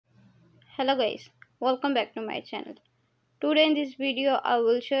Hello guys, welcome back to my channel. Today in this video I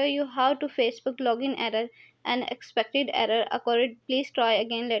will show you how to Facebook login error and expected error occurred. Please try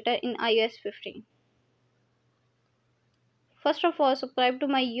again later in iOS 15. First of all, subscribe to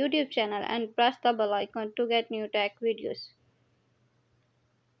my YouTube channel and press the bell icon to get new tech videos.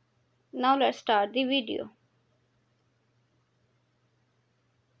 Now let's start the video.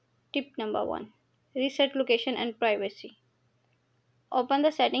 Tip number 1. Reset location and privacy. Open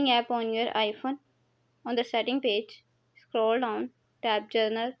the setting app on your iPhone. On the setting page, scroll down, tap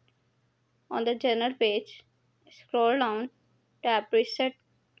Journal. On the Journal page, scroll down, tap Reset.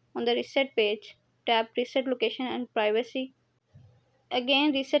 On the Reset page, tap Reset Location and Privacy.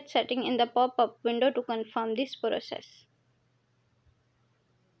 Again, reset setting in the pop-up window to confirm this process.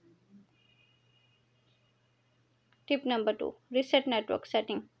 Tip number 2. Reset network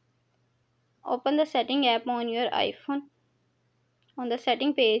setting. Open the setting app on your iPhone. On the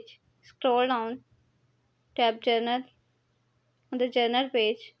setting page, scroll down, tap Journal. On the Journal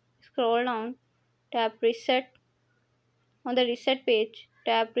page, scroll down, tap Reset. On the Reset page,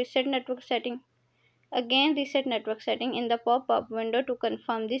 tap Reset network setting. Again, reset network setting in the pop-up window to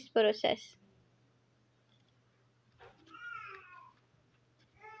confirm this process.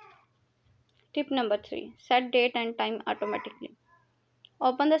 Tip number 3. Set date and time automatically.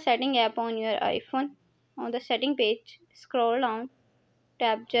 Open the setting app on your iPhone. On the setting page, scroll down,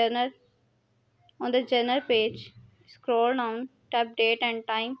 tap Journal. On the Journal page, scroll down, tap Date and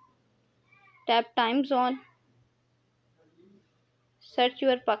Time. Tap Time Zone. Search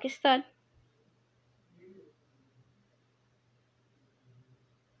your Pakistan.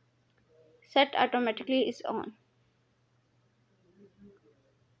 Set automatically is on.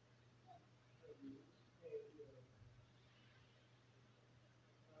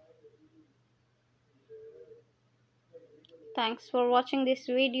 Thanks for watching this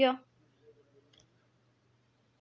video.